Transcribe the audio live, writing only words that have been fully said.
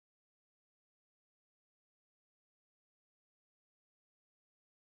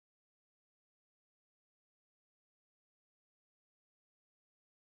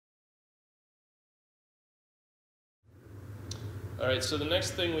All right, so the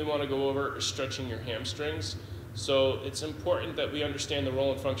next thing we want to go over is stretching your hamstrings. So it's important that we understand the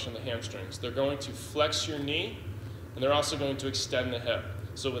role and function of the hamstrings. They're going to flex your knee, and they're also going to extend the hip.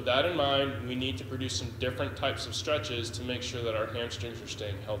 So with that in mind, we need to produce some different types of stretches to make sure that our hamstrings are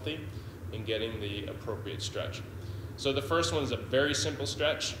staying healthy and getting the appropriate stretch. So the first one is a very simple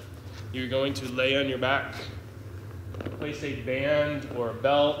stretch. You're going to lay on your back, place a band or a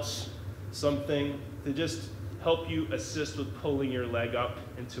belt, something to just help you assist with pulling your leg up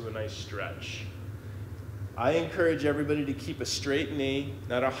into a nice stretch. I encourage everybody to keep a straight knee,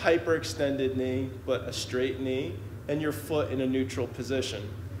 not a hyperextended knee, but a straight knee, and your foot in a neutral position.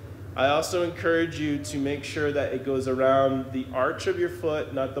 I also encourage you to make sure that it goes around the arch of your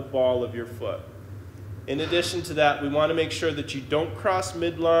foot, not the ball of your foot. In addition to that, we want to make sure that you don't cross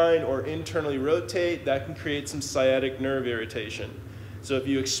midline or internally rotate. That can create some sciatic nerve irritation. So if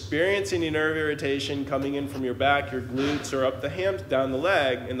you experience any nerve irritation coming in from your back, your glutes, or up the down the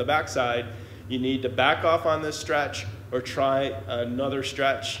leg in the backside, you need to back off on this stretch or try another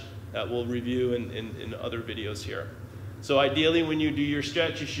stretch that we'll review in other videos here. So ideally, when you do your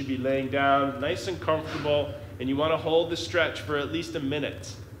stretch, you should be laying down nice and comfortable, and you want to hold the stretch for at least a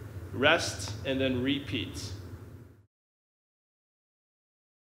minute. Rest and then repeat.